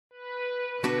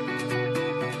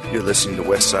You're listening to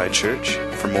Westside Church.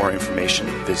 For more information,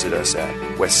 visit us at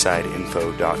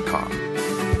westsideinfo.com.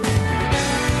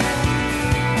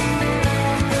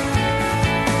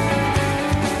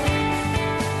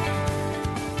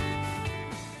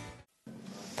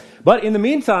 But in the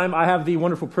meantime, I have the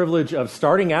wonderful privilege of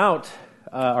starting out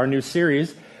our new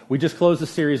series. We just closed a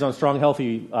series on strong,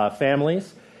 healthy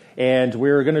families, and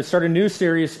we're going to start a new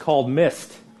series called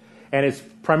Missed. And it's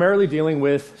primarily dealing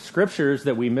with scriptures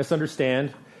that we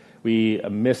misunderstand, we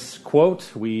misquote,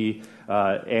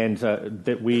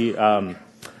 that we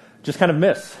just kind of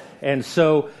miss. And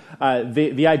so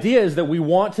the idea is that we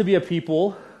want to be a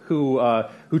people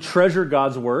who treasure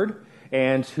God's word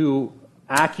and who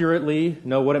accurately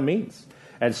know what it means.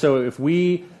 And so if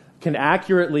we can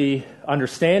accurately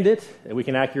understand it, and we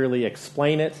can accurately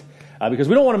explain it, because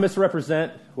we don't want to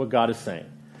misrepresent what God is saying.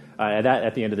 And that,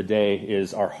 at the end of the day,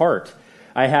 is our heart.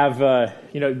 I have,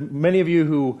 many of you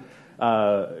who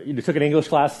took an English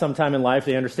class sometime in life,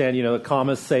 they understand, that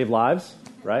commas save lives,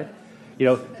 right?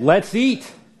 Let's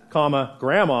eat, comma,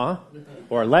 grandma,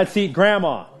 or let's eat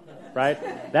grandma, right?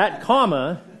 That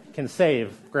comma can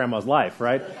save grandma's life,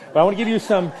 right? But I want to give you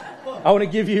some other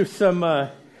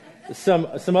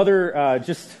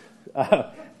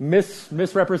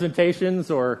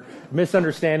misrepresentations or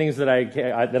misunderstandings that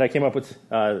I came up with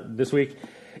this week.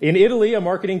 In Italy, a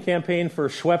marketing campaign for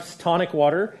Schweppes tonic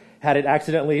water had it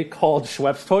accidentally called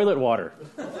Schweppes toilet water.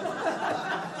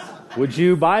 Would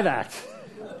you buy that?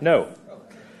 No.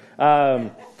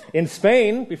 In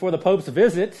Spain, before the Pope's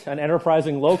visit, an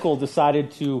enterprising local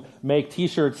decided to make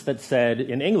T-shirts that said,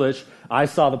 in English, "I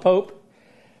saw the Pope,"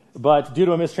 but due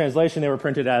to a mistranslation, they were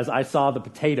printed as, "I saw the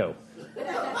potato."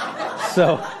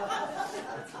 So,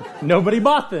 nobody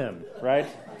bought them, right?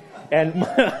 And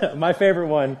my favorite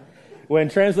one, when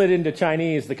translated into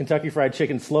Chinese, the Kentucky Fried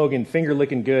Chicken slogan, "Finger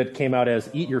licking good," came out as,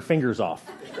 "Eat your fingers off."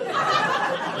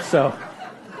 So,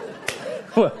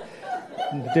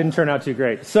 didn't turn out too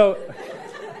great. So,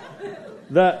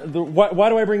 why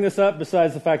do I bring this up,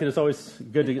 besides the fact that it's always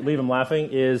good to leave them laughing,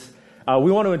 is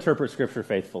we want to interpret Scripture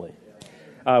faithfully.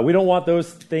 We don't want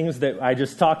those things that I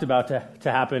just talked about to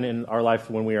happen in our life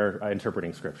when we are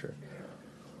interpreting Scripture.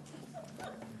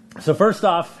 So first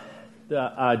off,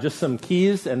 just some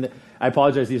keys, and I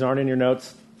apologize, these aren't in your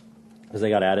notes because they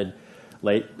got added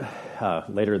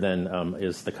later than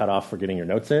is the cutoff for getting your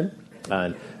notes in,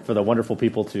 and for the wonderful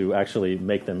people to actually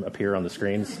make them appear on the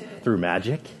screens through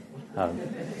magic.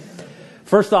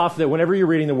 First off, that whenever you're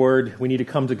reading the Word, we need to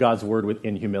come to God's Word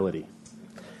in humility.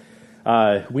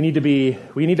 We need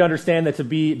to understand that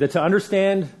to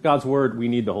understand God's Word, we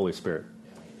need the Holy Spirit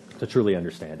to truly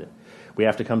understand it. We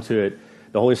have to come to it.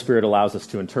 The Holy Spirit allows us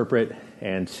to interpret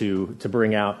and to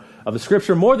bring out of the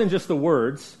Scripture more than just the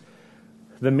words,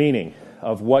 the meaning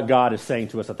of what God is saying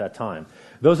to us at that time.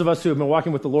 Those of us who have been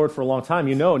walking with the Lord for a long time,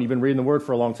 and you've been reading the Word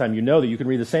for a long time, you know that you can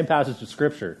read the same passage of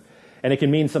Scripture, and it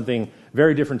can mean something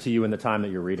very different to you in the time that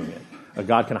you're reading it.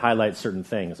 God can highlight certain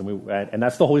things, and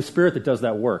that's the Holy Spirit that does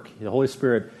that work. The Holy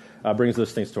Spirit brings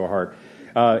those things to our heart.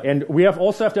 And we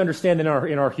also have to understand in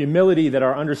our humility that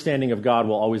our understanding of God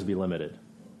will always be limited.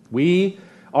 We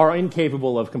are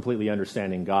incapable of completely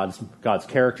understanding God's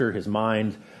character, His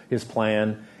mind, His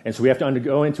plan, and so we have to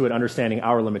go into it understanding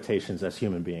our limitations as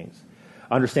human beings.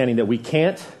 Understanding that we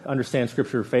can't understand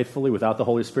Scripture faithfully without the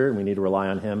Holy Spirit, and we need to rely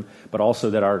on Him, but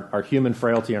also that our human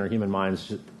frailty and our human minds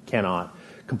just cannot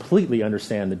completely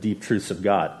understand the deep truths of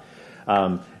God.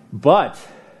 But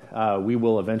we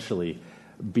will eventually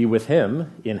be with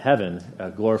Him in heaven,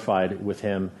 glorified with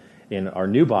Him in our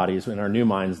new bodies, in our new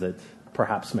minds that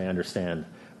perhaps may understand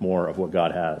more of what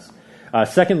God has.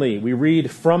 Secondly, we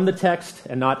read from the text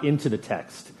and not into the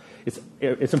text.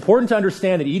 It's important to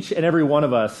understand that each and every one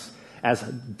of us,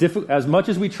 as much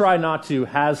as we try not to,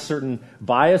 has certain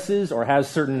biases or has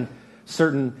certain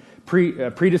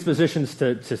predispositions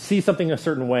to see something a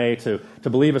certain way, to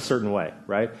believe a certain way,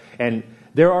 right? And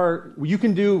you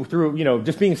can do through,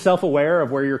 just being self-aware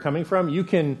of where you're coming from, you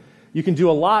can do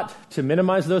a lot to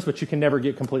minimize those, but you can never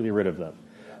get completely rid of them.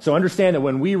 So understand that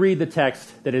when we read the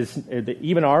text, that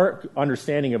even our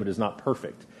understanding of it is not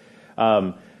perfect.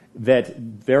 That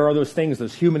there are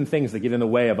those human things that get in the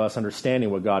way of us understanding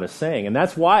what God is saying. And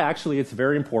that's why, actually, it's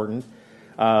very important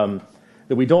that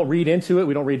we don't read into it,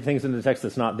 we don't read things into the text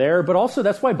that's not there, but also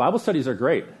that's why Bible studies are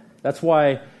great. That's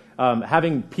why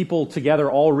having people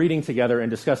together, all reading together and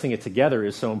discussing it together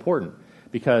is so important,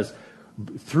 because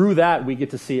through that we get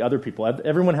to see other people.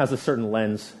 Everyone has a certain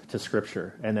lens to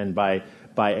Scripture, and then by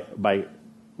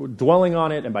dwelling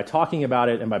on it and by talking about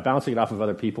it and by bouncing it off of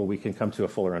other people, we can come to a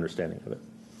fuller understanding of it.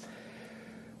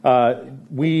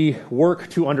 We work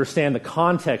to understand the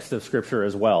context of Scripture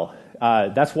as well.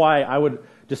 That's why I would,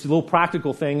 just little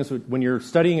practical things, when you're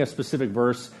studying a specific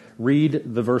verse, read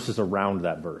the verses around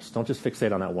that verse. Don't just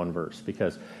fixate on that one verse,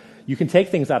 because you can take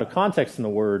things out of context in the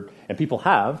Word, and people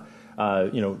have.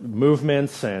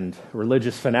 Movements and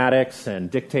religious fanatics and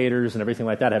dictators and everything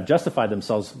like that have justified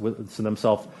themselves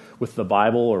with the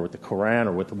Bible or with the Quran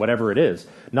or with whatever it is.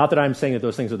 Not that I'm saying that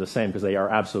those things are the same, because they are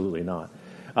absolutely not.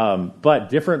 But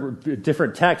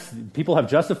different texts, people have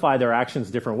justified their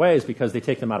actions different ways because they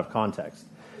take them out of context,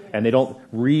 and they don't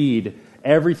read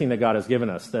everything that God has given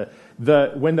us.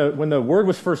 When the Word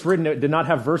was first written, it did not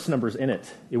have verse numbers in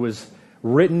it. It was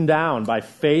written down by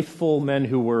faithful men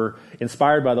who were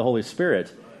inspired by the Holy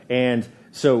Spirit. And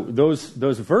so those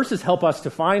verses help us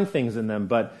to find things in them,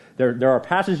 but there are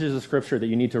passages of Scripture that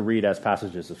you need to read as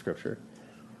passages of Scripture.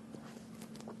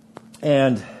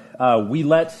 And we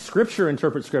let Scripture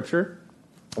interpret Scripture.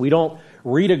 We don't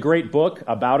read a great book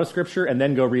about a Scripture and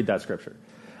then go read that Scripture.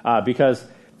 Because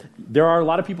there are a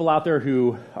lot of people out there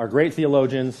who are great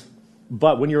theologians,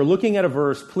 but when you're looking at a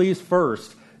verse, please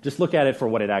first just look at it for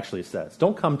what it actually says.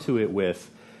 Don't come to it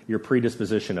with your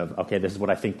predisposition of, okay, this is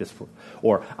what I think this for,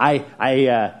 or I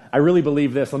really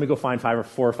believe this. Let me go find 4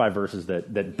 or 5 verses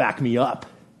that back me up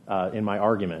in my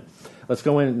argument. Let's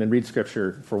go in and read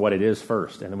Scripture for what it is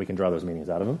first, and then we can draw those meanings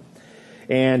out of them.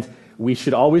 And we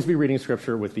should always be reading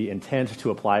Scripture with the intent to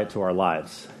apply it to our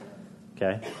lives.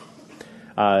 Okay?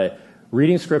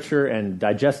 Reading Scripture and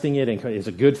digesting it is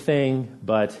a good thing,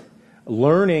 but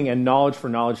learning and knowledge for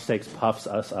knowledge's sake puffs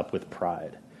us up with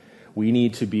pride. We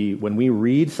need to be, when we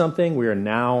read something,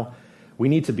 we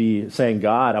need to be saying,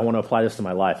 God, I want to apply this to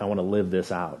my life. I want to live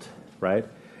this out, right?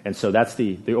 And so that's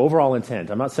the overall intent.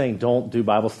 I'm not saying don't do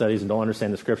Bible studies and don't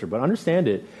understand the Scripture, but understand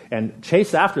it and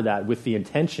chase after that with the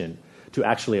intention to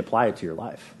actually apply it to your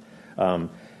life.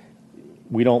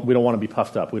 We don't want to be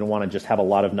puffed up. We don't want to just have a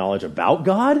lot of knowledge about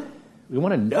God. We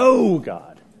want to know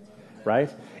God, right?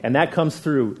 And that comes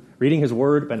through reading His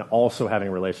Word, but also having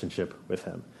a relationship with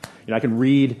Him. I could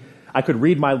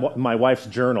read my wife's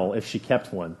journal if she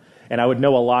kept one, and I would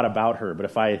know a lot about her.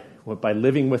 But by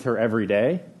living with her every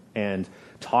day and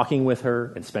talking with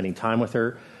her and spending time with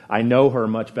her, I know her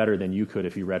much better than you could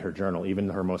if you read her journal, even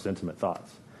her most intimate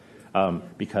thoughts,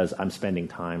 because I'm spending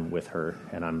time with her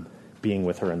and I'm being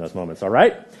with her in those moments. All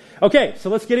right? Okay,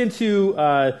 so let's get into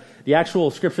the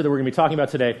actual Scripture that we're going to be talking about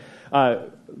today.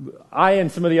 I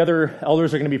and some of the other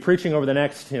elders are going to be preaching over the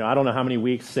next, I don't know how many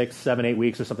weeks, 6, 7, 8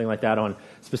 weeks or something like that, on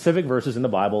specific verses in the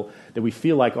Bible that we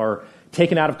feel like are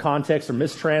taken out of context or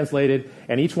mistranslated,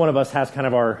 and each one of us has kind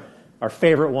of our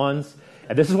favorite ones.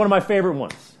 And this is one of my favorite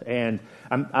ones. And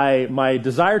my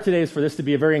desire today is for this to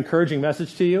be a very encouraging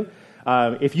message to you.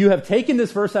 If you have taken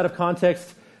this verse out of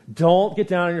context, don't get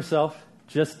down on yourself.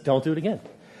 Just don't do it again.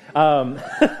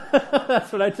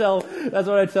 That's what I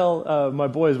tell my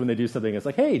boys when they do something. It's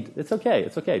like, hey, it's okay.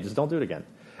 Just don't do it again.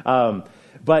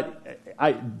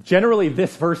 But generally,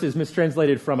 this verse is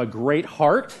mistranslated from a great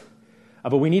heart,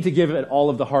 but we need to give it all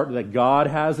of the heart that God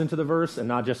has into the verse and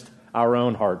not just our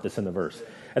own heart that's in the verse.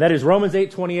 And that is Romans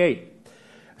 8:28.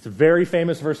 It's a very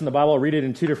famous verse in the Bible. I'll read it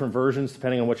in 2 different versions,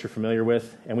 depending on what you're familiar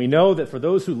with. And we know that for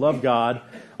those who love God,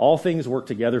 all things work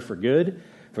together for good,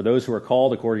 for those who are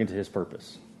called according to His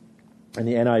purpose. In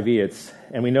the NIV,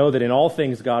 and we know that in all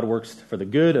things God works for the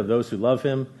good of those who love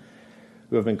Him,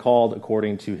 who have been called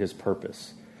according to His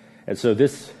purpose. And so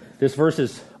this verse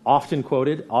is often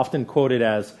quoted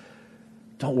as,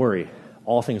 don't worry,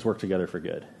 all things work together for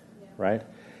good, right?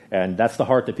 And that's the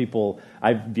heart that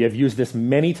I've used this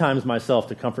many times myself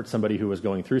to comfort somebody who was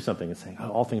going through something and saying,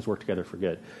 all things work together for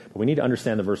good. But we need to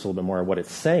understand the verse a little bit more and what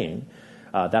it's saying.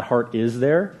 That heart is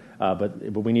there, but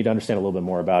we need to understand a little bit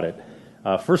more about it.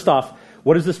 First off,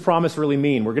 what does this promise really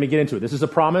mean? We're going to get into it. This is a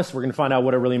promise. We're going to find out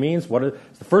what it really means. The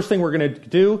first thing we're going to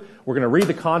do, we're going to read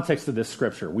the context of this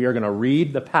Scripture. We are going to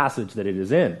read the passage that it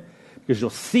is in. Because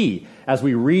you'll see, as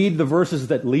we read the verses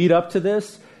that lead up to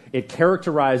this, it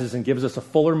characterizes and gives us a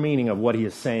fuller meaning of what he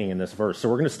is saying in this verse. So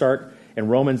we're going to start in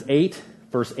Romans 8,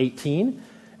 verse 18,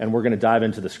 and we're going to dive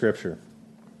into the Scripture.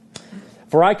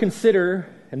 For I consider,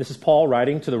 and this is Paul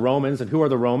writing to the Romans, and who are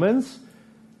the Romans?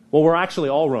 Well, we're actually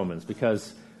all Romans,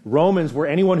 because Romans were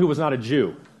anyone who was not a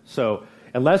Jew. So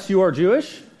unless you are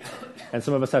Jewish, and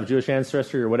some of us have Jewish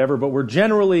ancestry or whatever, but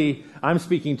I'm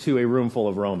speaking to a room full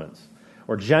of Romans,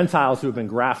 or Gentiles who have been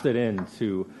grafted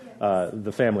into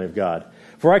the family of God.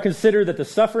 For I consider that the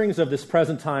sufferings of this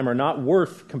present time are not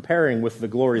worth comparing with the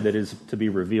glory that is to be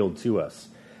revealed to us.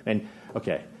 And,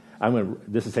 okay,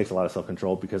 This takes a lot of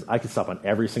self-control because I could stop on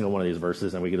every single one of these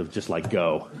verses and we could just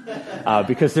go.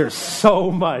 Because there's so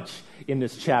much in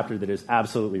this chapter that is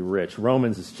absolutely rich.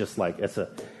 Romans is just it's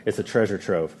a treasure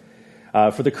trove.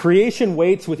 For the creation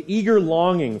waits with eager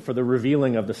longing for the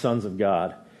revealing of the sons of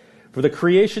God. For the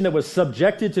creation that was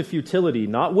subjected to futility,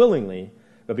 not willingly,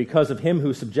 but because of him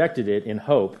who subjected it in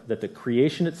hope that the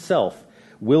creation itself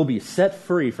will be set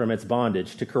free from its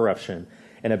bondage to corruption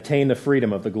and obtain the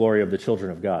freedom of the glory of the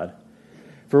children of God.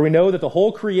 For we know that the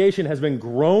whole creation has been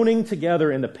groaning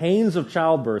together in the pains of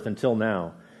childbirth until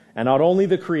now. And not only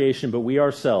the creation, but we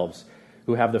ourselves,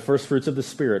 who have the first fruits of the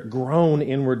Spirit, groan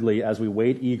inwardly as we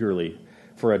wait eagerly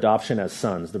for adoption as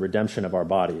sons, the redemption of our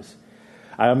bodies.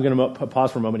 I'm going to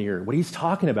pause for a moment here. What he's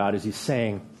talking about is he's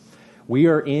saying, we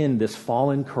are in this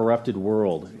fallen, corrupted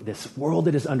world, this world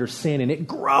that is under sin, and it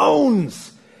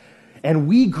groans. And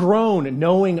we groan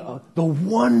knowing the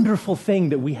wonderful thing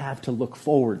that we have to look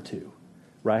forward to,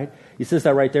 right? He says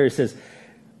that right there. He says,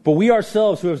 but we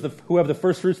ourselves, who have the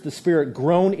first fruits of the Spirit,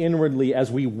 groan inwardly as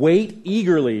we wait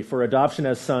eagerly for adoption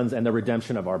as sons and the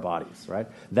redemption of our bodies, right?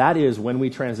 That is when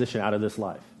we transition out of this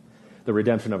life, the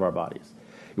redemption of our bodies.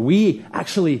 We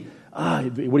actually,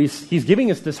 he's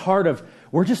giving us this heart of,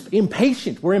 we're just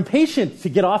impatient. We're impatient to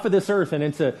get off of this earth and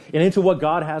into what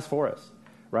God has for us,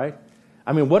 right?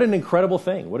 I mean, what an incredible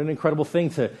thing. What an incredible thing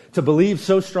to believe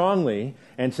so strongly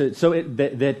and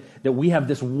that we have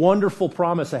this wonderful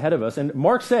promise ahead of us. And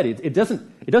Mark said it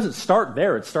doesn't start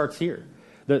there. It starts here.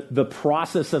 The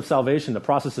process of salvation, the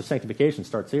process of sanctification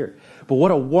starts here. But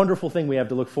what a wonderful thing we have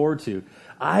to look forward to.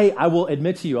 I will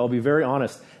admit to you, I'll be very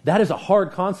honest, that is a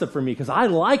hard concept for me because I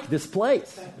like this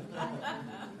place.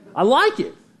 I like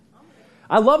it.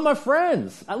 I love my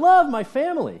friends. I love my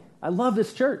family. I love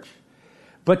this church.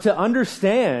 But to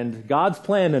understand God's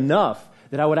plan enough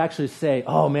that I would actually say,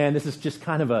 oh man, this is just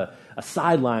kind of a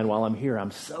sideline while I'm here.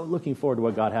 I'm so looking forward to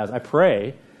what God has. I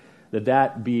pray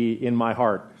that be in my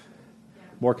heart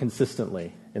more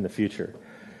consistently in the future.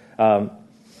 I'm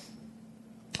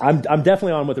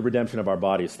definitely on with the redemption of our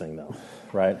bodies thing, though,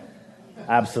 right?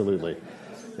 Absolutely.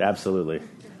 Absolutely.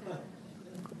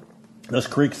 Those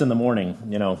creaks in the morning,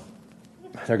 they're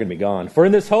going to be gone. For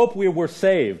in this hope we were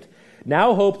saved.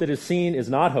 Now hope that is seen is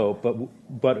not hope,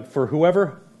 but for who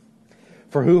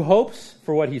hopes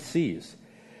for what he sees.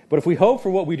 But if we hope for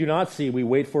what we do not see, we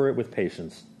wait for it with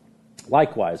patience.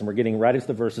 Likewise, and we're getting right into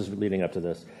the verses leading up to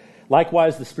this,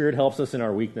 likewise the Spirit helps us in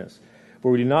our weakness. For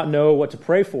we do not know what to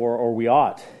pray for, or we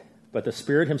ought, but the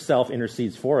Spirit himself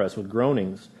intercedes for us with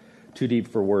groanings too deep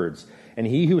for words. And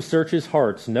he who searches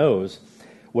hearts knows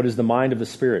what is the mind of the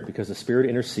Spirit, because the Spirit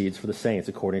intercedes for the saints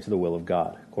according to the will of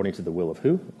God. According to the will of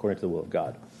who? According to the will of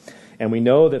God. And we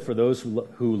know that for those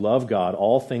who love God,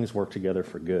 all things work together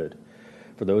for good,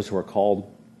 for those who are called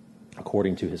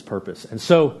according to his purpose. And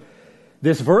so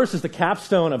this verse is the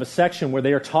capstone of a section where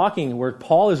where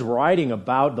Paul is writing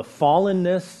about the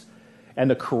fallenness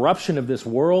and the corruption of this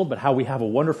world, but how we have a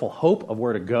wonderful hope of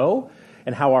where to go,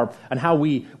 and how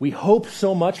we hope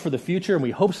so much for the future, and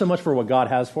we hope so much for what God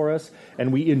has for us,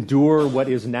 and we endure what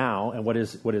is now and what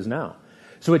is now.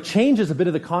 So it changes a bit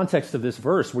of the context of this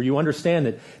verse, where you understand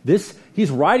that he's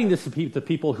writing this to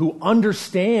people who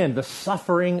understand the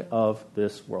suffering of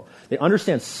this world. They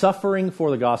understand suffering for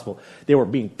the gospel. They were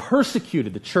being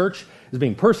persecuted. The church is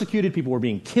being persecuted. People were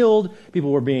being killed.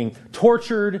 People were being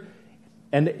tortured.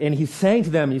 And he's saying to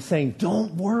them,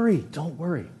 don't worry.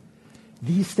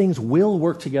 These things will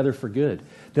work together for good.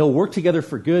 They'll work together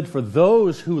for good for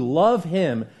those who love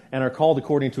him and are called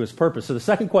according to his purpose. So the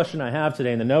second question I have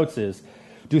today in the notes is,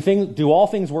 do all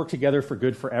things work together for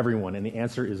good for everyone? And the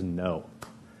answer is no.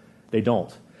 They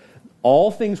don't.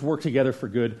 All things work together for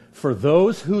good for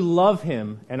those who love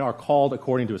him and are called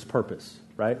according to his purpose,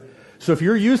 right? So if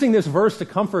you're using this verse to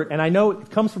comfort, and I know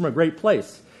it comes from a great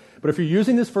place, but if you're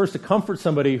using this verse to comfort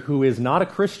somebody who is not a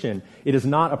Christian, it is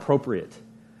not appropriate.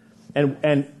 And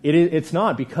it's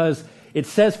not, because it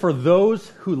says for those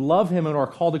who love him and are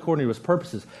called according to his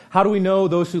purposes. How do we know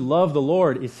those who love the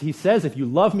Lord? He says, if you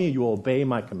love me, you will obey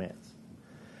my commands.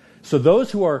 So those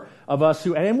who are of us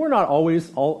who, and we're not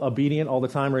always all obedient all the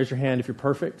time. Raise your hand if you're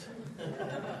perfect.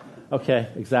 Okay,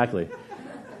 exactly.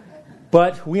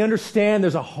 But we understand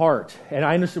there's a heart. And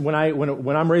I understand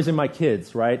when I'm raising my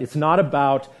kids, right? It's not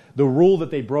about the rule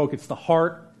that they broke. It's the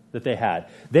heart that they had.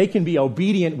 They can be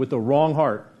obedient with the wrong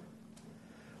heart.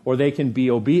 Or they can be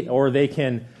they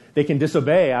can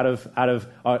disobey out of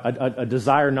a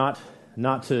desire not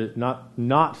to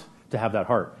have that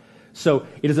heart. So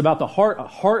it is about the heart, a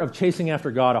heart of chasing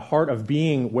after God, a heart of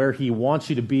being where he wants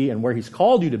you to be and where he's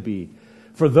called you to be.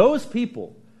 For those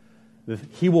people,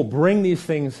 he will bring these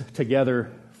things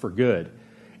together for good.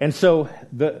 And so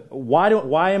why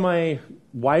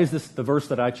is this the verse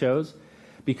that I chose?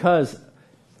 Because,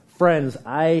 friends,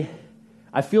 I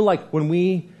feel like when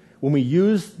we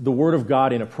use the Word of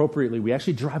God inappropriately, we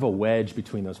actually drive a wedge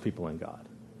between those people and God.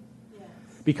 Yes.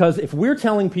 Because if we're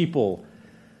telling people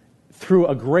through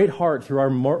a great heart, through our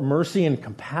mercy and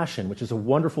compassion, which is a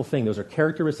wonderful thing, those are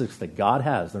characteristics that God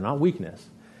has. They're not weakness.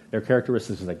 They're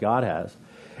characteristics that God has.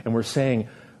 And we're saying,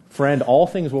 friend, all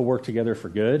things will work together for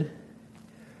good,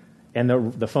 and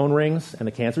the phone rings and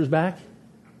the cancer's back,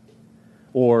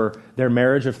 or their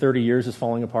marriage of 30 years is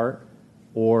falling apart,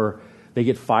 or they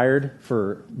get fired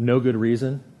for no good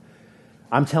reason.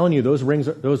 I'm telling you, those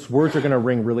words are going to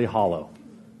ring really hollow.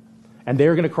 And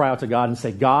they're going to cry out to God and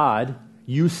say, God,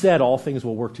 you said all things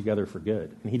will work together for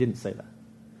good. And he didn't say that.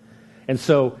 And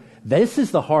so this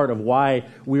is the heart of why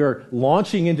we are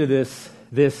launching into this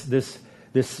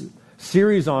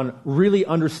series on really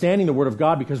understanding the Word of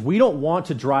God, because we don't want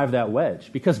to drive that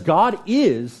wedge. Because God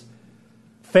is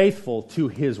faithful to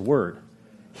His Word.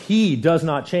 He does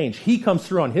not change. He comes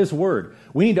through on His Word.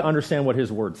 We need to understand what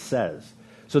His Word says,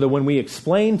 so that when we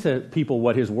explain to people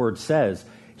what His Word says,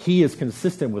 He is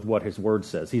consistent with what His Word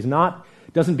says.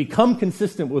 Doesn't become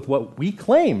consistent with what we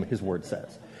claim His Word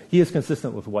says. He is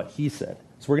consistent with what He said.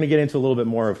 So we're going to get into a little bit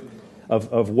more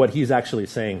of what He's actually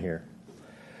saying here.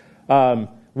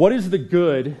 What is the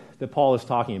good that Paul is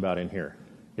talking about in here?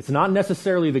 It's not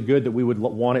necessarily the good that we would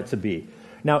want it to be.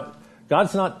 Now,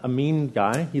 God's not a mean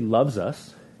guy. He loves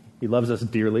us. He loves us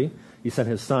dearly. He sent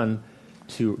His Son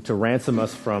to ransom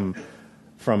us from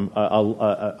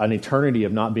an eternity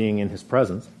of not being in His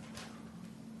presence.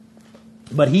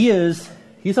 But He's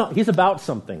about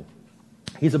something.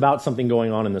 He's about something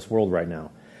going on in this world right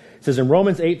now. It says in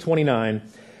Romans 8:29,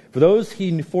 for those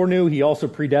He foreknew, He also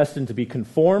predestined to be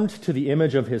conformed to the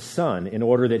image of His Son, in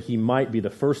order that He might be the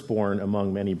firstborn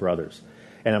among many brothers.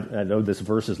 And I know this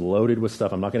verse is loaded with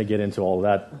stuff. I'm not going to get into all of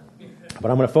that.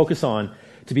 But I'm going to focus on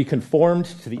to be conformed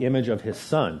to the image of His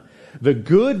Son. The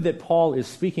good that Paul is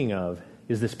speaking of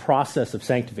is this process of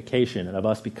sanctification and of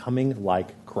us becoming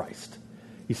like Christ.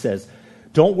 He says,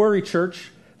 don't worry,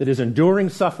 church, that is enduring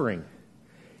suffering.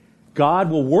 God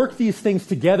will work these things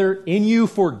together in you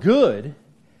for good,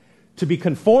 to be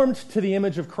conformed to the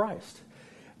image of Christ.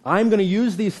 I'm going to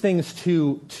use these things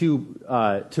to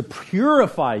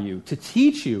purify you, to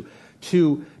teach you,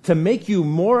 to make you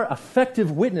more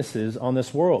effective witnesses in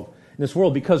this world.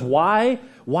 Because why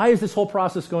is this whole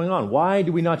process going on? Why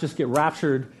do we not just get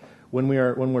raptured when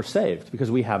we're saved?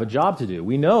 Because we have a job to do.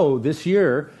 We know this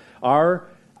year our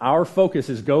focus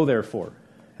is go therefore,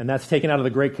 and that's taken out of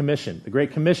the Great Commission. The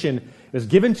Great Commission is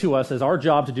given to us as our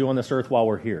job to do on this earth while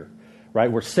we're here. Right?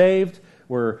 We're saved.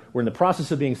 We're in the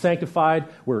process of being sanctified.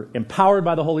 We're empowered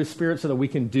by the Holy Spirit so that we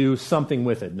can do something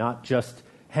with it, not just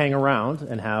hang around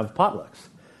and have potlucks.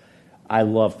 I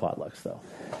love potlucks, though.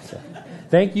 So,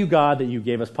 thank you, God, that you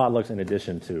gave us potlucks in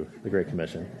addition to the Great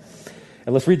Commission.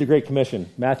 And let's read the Great Commission,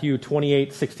 Matthew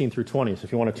 28:16 through 20. So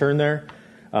if you want to turn there.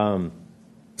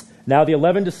 Now the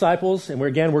 11 disciples, and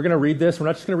we're going to read this. We're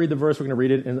not just going to read the verse. We're going to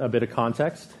read it in a bit of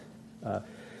context.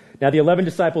 Now the 11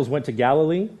 disciples went to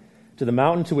Galilee, to the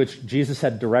mountain to which Jesus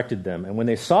had directed them. And when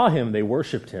they saw Him, they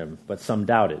worshipped Him, but some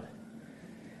doubted.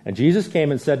 And Jesus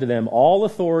came and said to them, all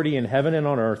authority in heaven and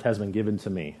on earth has been given to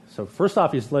me. So first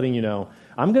off, He's letting you know,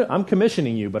 I'm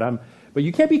commissioning you, but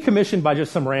you can't be commissioned by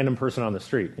just some random person on the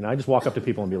street. I just walk up to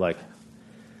people and be like,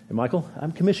 hey, Michael,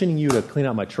 I'm commissioning you to clean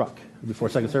out my truck before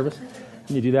second service.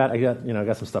 Can you do that? I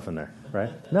got some stuff in there, right?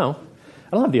 No, I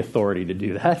don't have the authority to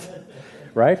do that,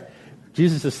 right?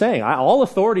 Jesus is saying, all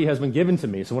authority has been given to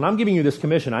me. So when I'm giving you this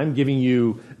commission, I'm giving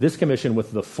you this commission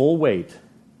with the full weight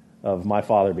of my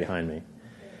Father behind me.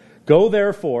 Go,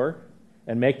 therefore,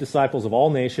 and make disciples of all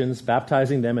nations,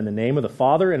 baptizing them in the name of the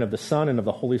Father and of the Son and of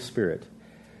the Holy Spirit,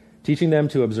 teaching them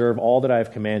to observe all that I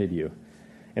have commanded you.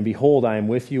 And behold, I am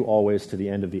with you always to the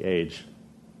end of the age.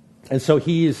 And so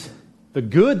the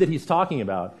good that He's talking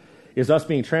about is us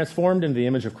being transformed into the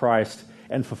image of Christ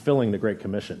and fulfilling the Great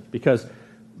Commission. Because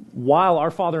while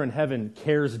our Father in heaven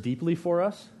cares deeply for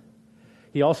us,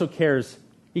 He cares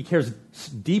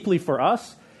deeply for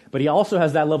us, but He also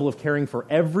has that level of caring for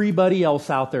everybody else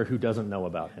out there who doesn't know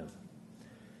about Him.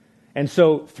 And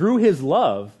so through His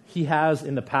love, He has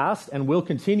in the past and will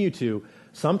continue to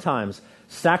sometimes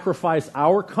sacrifice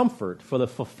our comfort for the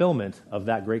fulfillment of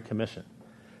that Great Commission.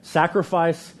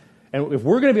 Sacrifice, and if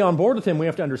we're going to be on board with Him, we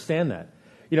have to understand that.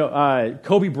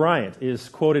 Kobe Bryant is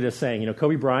quoted as saying,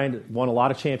 Kobe Bryant won a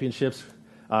lot of championships,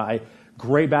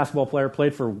 great basketball player,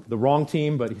 played for the wrong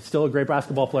team, but he's still a great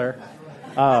basketball player.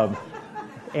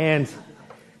 And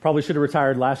probably should have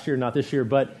retired last year, not this year.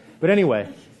 But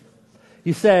anyway,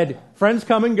 He said, friends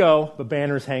come and go, but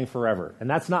banners hang forever.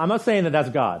 And I'm not saying that that's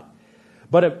God.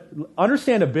 But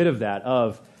understand a bit of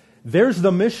that, there's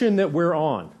the mission that we're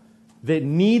on that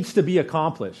needs to be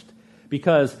accomplished.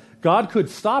 Because God could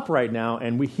stop right now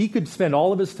and he could spend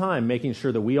all of his time making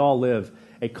sure that we all live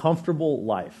a comfortable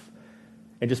life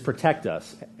and just protect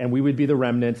us. And we would be the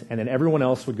remnant, and then everyone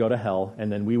else would go to hell,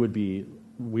 and then we'd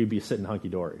be sitting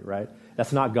hunky-dory, right?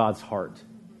 That's not God's heart.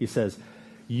 He says,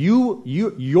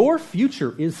 your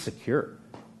future is secure.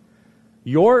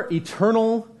 Your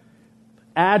eternal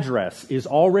address is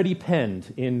already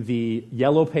penned in the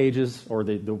yellow pages or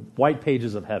the white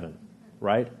pages of heaven,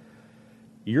 right?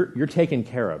 You're taken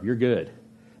care of. You're good.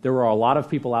 There are a lot of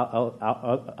people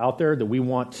out there that we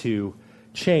want to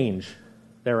change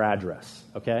their address,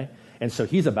 okay? And so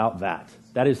he's about that.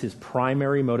 That is his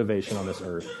primary motivation on this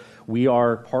earth. We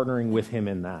are partnering with him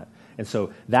in that. And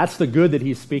so that's the good that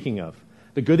he's speaking of.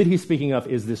 The good that he's speaking of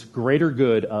is this greater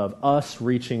good of us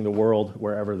reaching the world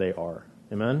wherever they are.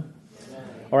 Amen?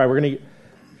 All right,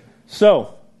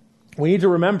 so we need to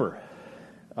remember,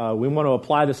 we want to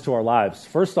apply this to our lives.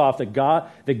 First off,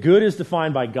 that good is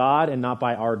defined by God and not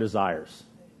by our desires,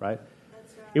 right?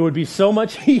 That's right. It would be so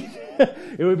much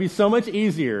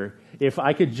easier if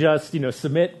I could just,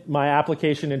 submit my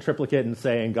application in triplicate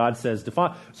and God says,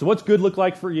 define. So what's good look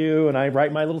like for you? And I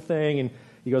write my little thing, and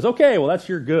he goes, okay, well, that's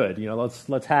your good.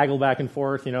 Let's haggle back and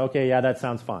forth. Okay, yeah, that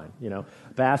sounds fine.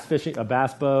 Bass fishing, a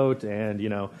bass boat,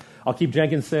 and I'll keep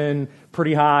Jenkinson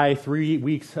pretty high. 3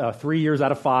 years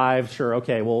out of 5. Sure,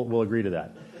 okay, we'll agree to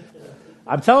that.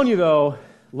 I'm telling you though,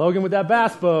 Logan with that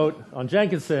bass boat on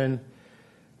Jenkinson,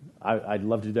 I'd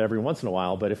love to do that every once in a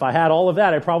while. But if I had all of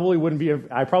that, I probably wouldn't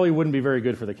be very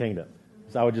good for the kingdom,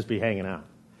 because I would just be hanging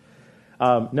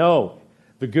out. No.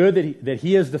 The good that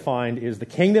he has defined is the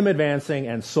kingdom advancing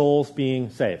and souls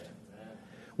being saved.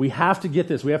 We have to get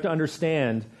this. We have to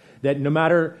understand that no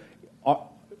matter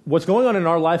what's going on in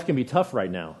our life can be tough right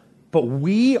now, but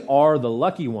we are the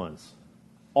lucky ones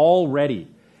already,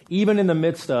 even in the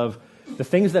midst of the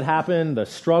things that happen, the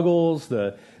struggles,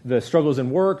 the struggles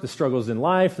in work, the struggles in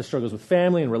life, the struggles with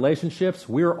family and relationships.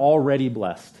 We're already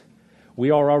blessed. We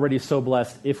are already so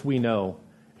blessed if we know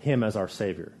him as our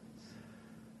Savior.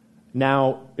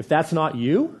 Now, if that's not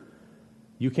you,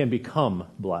 you can become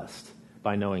blessed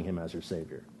by knowing him as your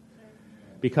Savior.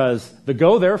 Because the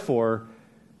go, therefore,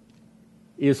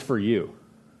 is for you.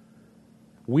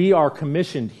 We are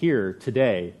commissioned here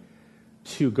today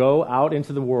to go out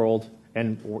into the world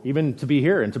or even to be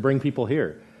here and to bring people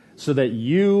here so that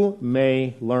you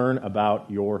may learn about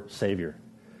your Savior.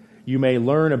 You may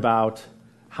learn about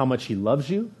how much he loves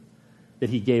you, that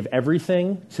he gave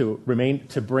everything to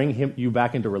bring you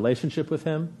back into relationship with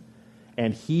him,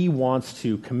 and he wants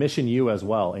to commission you as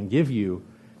well and give you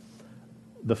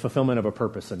the fulfillment of a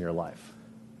purpose in your life.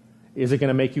 Is it going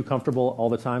to make you comfortable all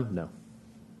the time? No.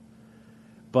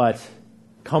 But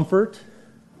comfort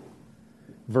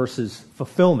versus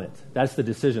fulfillment, that's the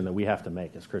decision that we have to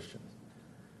make as Christians,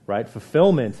 right?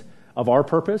 Fulfillment of our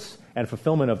purpose and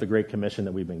fulfillment of the Great Commission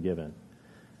that we've been given,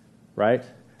 right?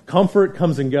 Comfort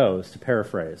comes and goes, to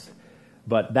paraphrase,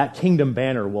 but that kingdom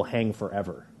banner will hang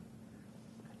forever.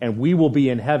 And we will be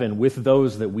in heaven with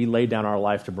those that we lay down our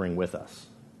life to bring with us.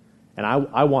 And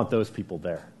I want those people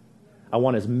there. I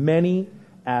want as many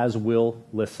as will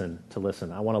listen.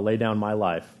 I want to lay down my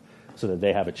life so that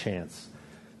they have a chance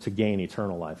to gain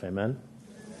eternal life. Amen?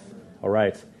 All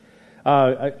right.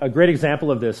 A great example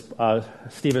of this,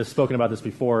 Steve has spoken about this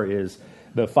before, is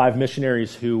the 5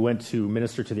 missionaries who went to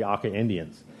minister to the Aka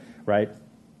Indians, right?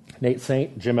 Nate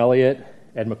Saint, Jim Elliott,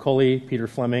 Ed McCulley, Peter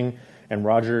Fleming, and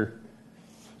Roger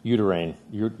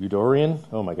Udorian.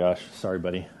 Oh my gosh, sorry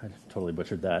buddy, I totally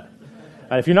butchered that.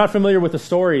 If you're not familiar with the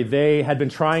story, they had been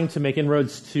trying to make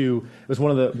inroads to, it was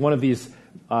one of these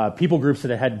people groups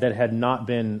that had not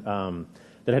been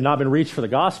reached for the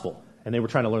gospel, and they were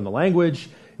trying to learn the language.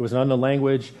 It was an unknown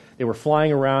language. They were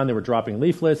flying around. They were dropping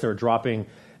leaflets. They were dropping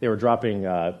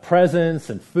presents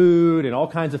and food and all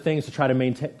kinds of things to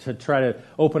try to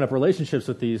open up relationships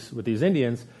with these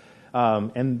Indians.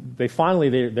 And they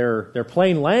finally their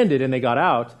plane landed and they got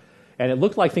out, and it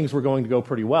looked like things were going to go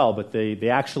pretty well, but they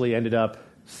actually ended up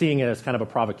seeing it as kind of a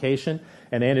provocation,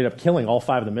 and they ended up killing all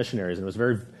 5 of the missionaries. And it was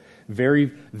very,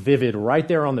 very vivid right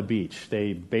there on the beach.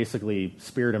 They basically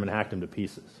speared him and hacked him to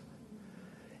pieces.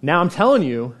 Now I'm telling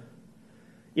you,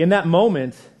 in that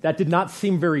moment, that did not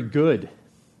seem very good.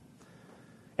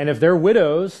 And if their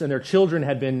widows and their children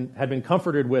had been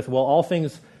comforted with, well, all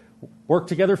things work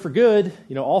together for good,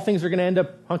 all things are going to end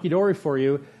up hunky-dory for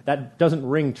you, that doesn't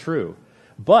ring true.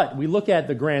 But we look at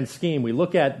the grand scheme, we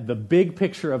look at the big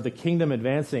picture of the kingdom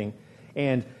advancing,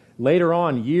 and later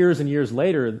on, years and years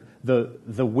later,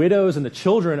 the widows and the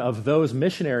children of those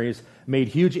missionaries made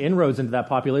huge inroads into that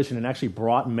population and actually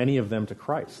brought many of them to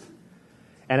Christ.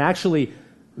 And actually,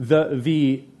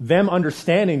 them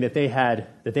understanding that they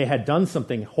had done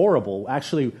something horrible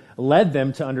actually led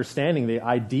them to understanding the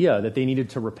idea that they needed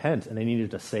to repent and they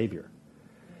needed a Savior.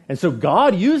 And so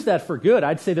God used that for good.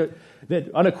 I'd say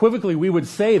that unequivocally we would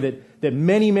say that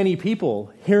many, many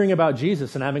people hearing about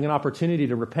Jesus and having an opportunity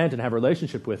to repent and have a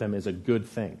relationship with him is a good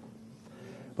thing.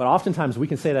 But oftentimes we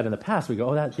can say that in the past. We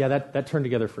go, oh, that turned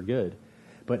together for good.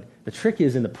 But the trick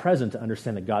is in the present to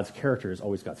understand that God's character is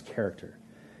always God's character.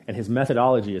 And his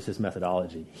methodology is his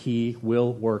methodology. He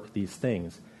will work these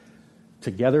things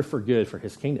together for good for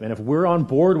his kingdom. And if we're on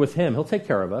board with him, he'll take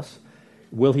care of us.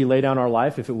 Will he lay down our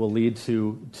life if it will lead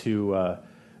to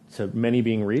many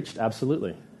being reached?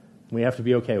 Absolutely. We have to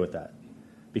be okay with that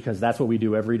because that's what we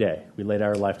do every day. We lay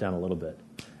our life down a little bit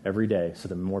every day so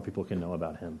that more people can know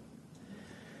about him.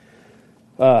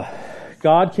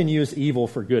 God can use evil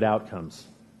for good outcomes.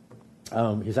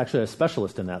 He's actually a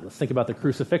specialist in that. Let's think about the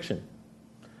crucifixion.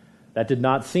 That did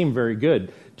not seem very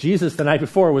good. Jesus, the night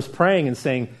before, was praying and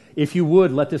saying, if you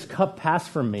would, let this cup pass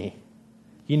from me.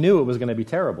 He knew it was going to be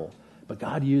terrible. But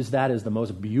God used that as the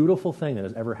most beautiful thing that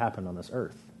has ever happened on this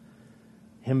earth.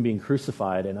 Him being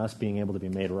crucified and us being able to be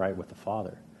made right with the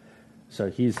Father.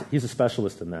 So he's a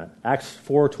specialist in that. Acts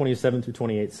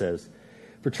 4:27-28 says,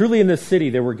 for truly in this city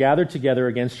there were gathered together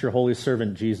against your holy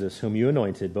servant Jesus, whom you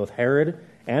anointed, both Herod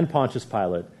and Pontius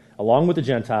Pilate, along with the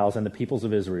Gentiles and the peoples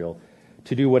of Israel,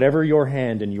 to do whatever your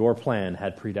hand and your plan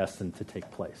had predestined to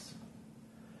take place.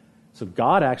 So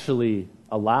God actually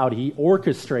he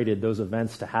orchestrated those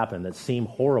events to happen that seem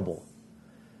horrible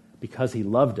because he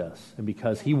loved us and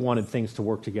because he wanted things to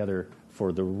work together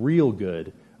for the real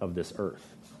good of this earth.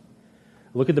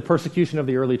 Look at the persecution of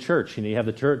the early church. You have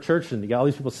the church and you got all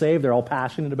these people saved. They're all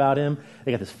passionate about him.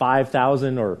 They got this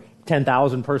 5,000 or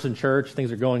 10,000 person church.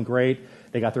 Things are going great.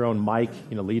 They got their own mic,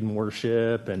 leading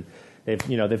worship, and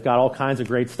they've got all kinds of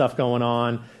great stuff going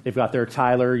on. They've got their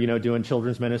Tyler, doing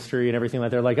children's ministry and everything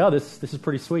like that. They're like, oh, this is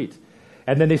pretty sweet.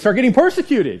 And then they start getting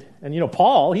persecuted. And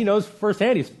Paul, he knows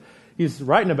firsthand. He's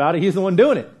writing about it. He's the one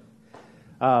doing it.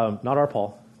 Not our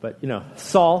Paul, but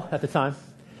Saul at the time.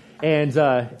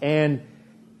 And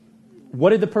what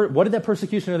did that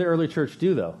persecution of the early church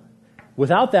do, though?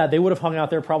 Without that, they would have hung out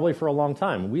there probably for a long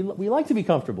time. We like to be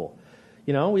comfortable.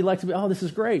 We like to be, oh, this is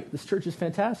great. This church is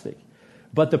fantastic.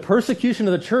 But the persecution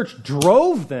of the church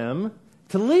drove them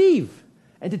to leave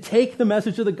and to take the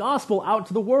message of the gospel out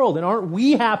to the world. And aren't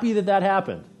we happy that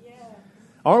happened? Yeah.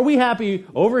 Aren't we happy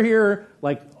over here,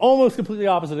 like almost completely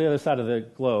opposite the other side of the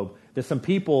globe, that some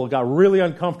people got really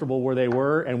uncomfortable where they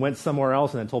were and went somewhere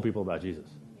else and then told people about Jesus?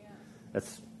 Yeah.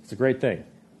 It's a great thing.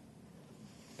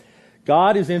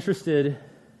 God is interested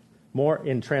more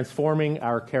in transforming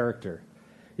our character.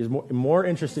 He's more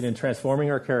interested in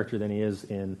transforming our character than he is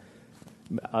in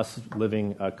us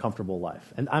living a comfortable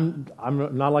life. And I'm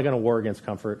not like on a war against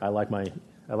comfort. I like my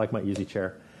easy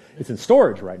chair. It's in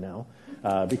storage right now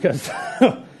because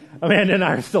Amanda and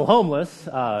I are still homeless.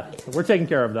 We're taken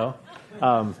care of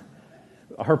though.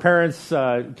 Her parents'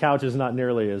 couch is not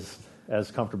nearly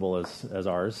as comfortable as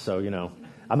ours. So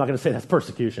I'm not going to say that's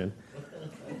persecution.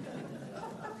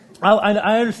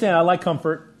 I understand. I like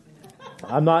comfort.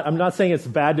 I'm not saying it's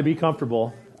bad to be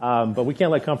comfortable, but we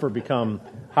can't let comfort become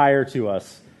higher to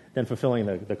us than fulfilling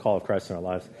the call of Christ in our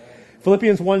lives.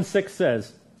 Philippians 1:6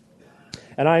 says,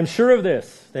 and I am sure of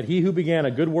this, that he who began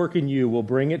a good work in you will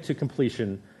bring it to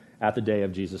completion at the day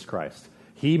of Jesus Christ.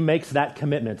 He makes that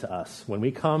commitment to us. When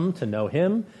we come to know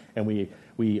him and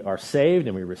we are saved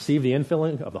and we receive the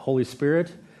infilling of the Holy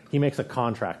Spirit, he makes a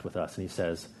contract with us and he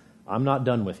says, I'm not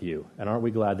done with you. And aren't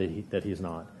we glad that he's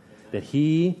not?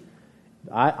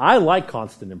 I like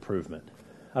constant improvement.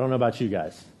 I don't know about you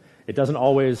guys. It's not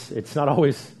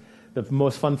always the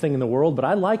most fun thing in the world, but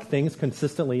I like things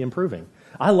consistently improving.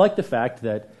 I like the fact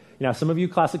that, some of you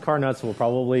classic car nuts will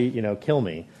probably, kill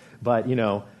me, but,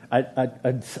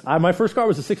 my first car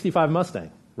was a 65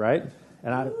 Mustang, right?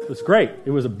 And it was great.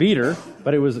 It was a beater,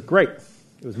 but it was great.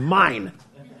 It was mine.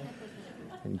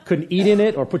 And you couldn't eat in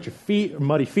it or put your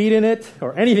muddy feet in it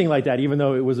or anything like that, even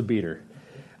though it was a beater.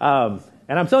 And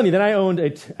I'm telling you, then I owned a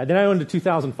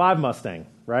 2005 Mustang,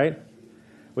 right?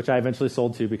 Which I eventually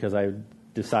sold to because I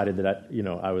decided that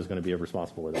I was going to be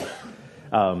responsible with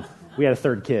it. We had a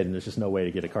third kid, and there's just no way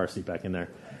to get a car seat back in there.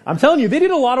 I'm telling you, they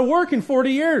did a lot of work in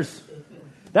 40 years.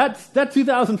 That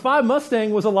 2005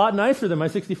 Mustang was a lot nicer than my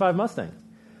 65 Mustang.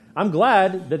 I'm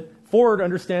glad that Ford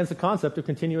understands the concept of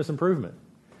continuous improvement.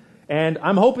 And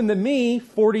I'm hoping that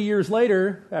 40 years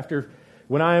later,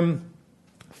 when I'm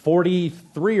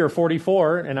 43 or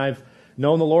 44 and I've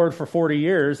known the Lord for 40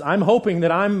 years, I'm hoping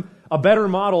that I'm a better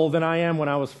model than I am when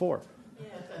I was 4.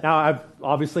 Now, I've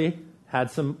obviously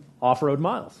had some off-road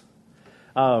miles.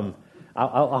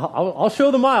 I'll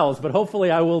show the miles, but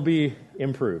hopefully I will be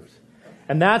improved.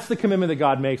 And that's the commitment that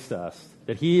God makes to us,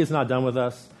 that he is not done with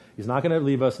us. He's not going to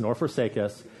leave us nor forsake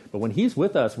us. But when he's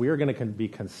with us, we are going to be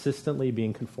consistently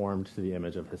being conformed to the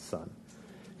image of his Son,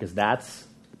 because that's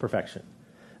perfection.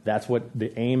 That's what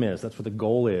the aim is. That's what the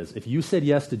goal is. If you said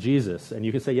yes to Jesus, and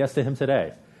you can say yes to him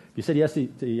today, if you said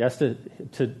yes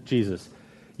to Jesus,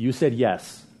 you said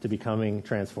yes to becoming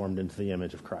transformed into the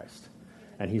image of Christ.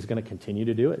 And he's going to continue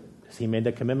to do it, because he made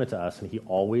that commitment to us, and he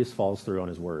always follows through on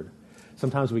his word.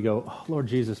 Sometimes we go, oh, Lord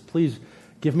Jesus, please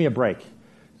give me a break.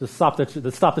 Let's stop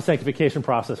the sanctification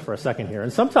process for a second here.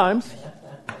 And sometimes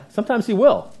he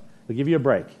will. He'll give you a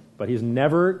break. But he's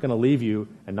never going to leave you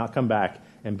and not come back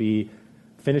and be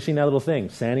finishing that little thing,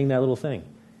 sanding that little thing.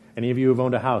 Any of you who've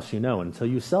owned a house, until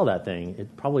you sell that thing,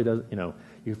 it probably does,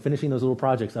 you're finishing those little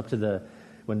projects up to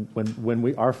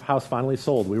when our house finally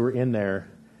sold, we were in there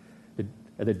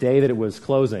the day that it was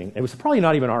closing. It was probably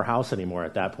not even our house anymore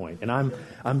at that point. And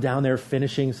I'm down there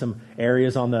finishing some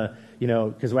areas on the,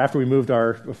 because after we moved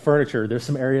our furniture, there's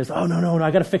some areas, oh, no,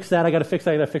 I got to fix that.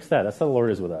 That's how the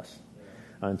Lord is with us.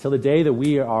 Until the day that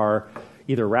we are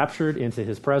either raptured into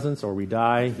his presence or we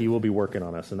die, he will be working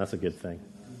on us, and that's a good thing.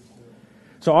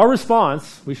 So our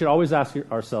response, we should always ask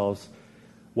ourselves,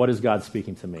 what is God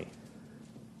speaking to me?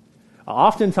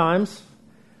 Oftentimes,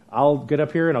 I'll get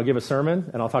up here and I'll give a sermon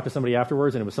and I'll talk to somebody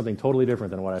afterwards and it was something totally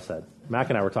different than what I said. Mac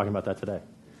and I were talking about that today.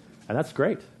 And that's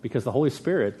great, because the Holy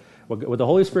Spirit, what the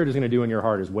Holy Spirit is going to do in your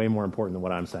heart is way more important than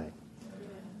what I'm saying.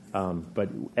 But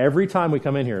every time we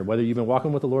come in here, whether you've been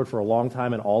walking with the Lord for a long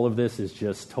time and all of this is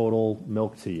just total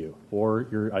milk to you, or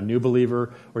you're a new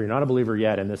believer or you're not a believer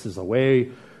yet and this is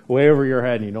way over your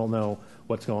head and you don't know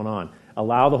what's going on,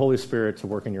 allow the Holy Spirit to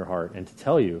work in your heart and to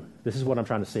tell you, this is what I'm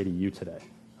trying to say to you today.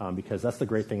 Because that's the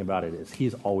great thing about it, is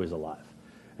he's always alive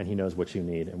and he knows what you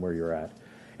need and where you're at.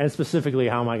 And specifically,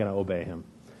 how am I going to obey him?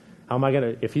 How am I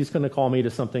going to, if he's going to call me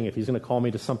to something, if he's going to call me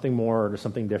to something more or to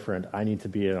something different, I need to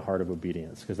be in a heart of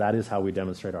obedience, because that is how we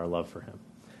demonstrate our love for him,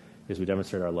 is we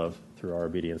demonstrate our love through our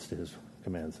obedience to his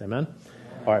commands. Amen?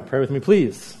 All right, pray with me,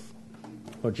 please.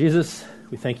 Lord Jesus,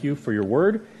 we thank you for your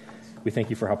word. We thank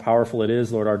you for how powerful it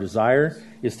is. Lord, our desire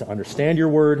is to understand your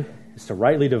word, is to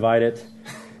rightly divide it,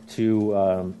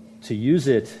 to use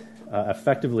it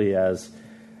effectively as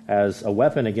a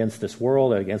weapon against this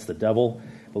world and against the devil.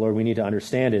 But Lord, we need to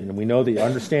understand it, and we know the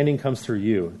understanding comes through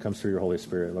you. It comes through your Holy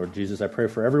Spirit. Lord Jesus, I pray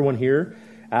for everyone here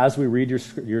as we read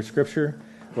your scripture.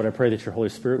 Lord, I pray that your Holy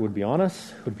Spirit would be on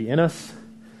us, would be in us,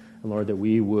 and Lord, that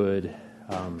we would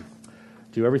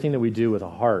do everything that we do with a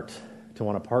heart to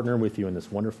want to partner with you in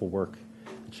this wonderful work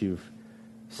that you've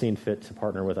seen fit to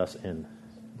partner with us in.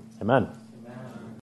 Amen.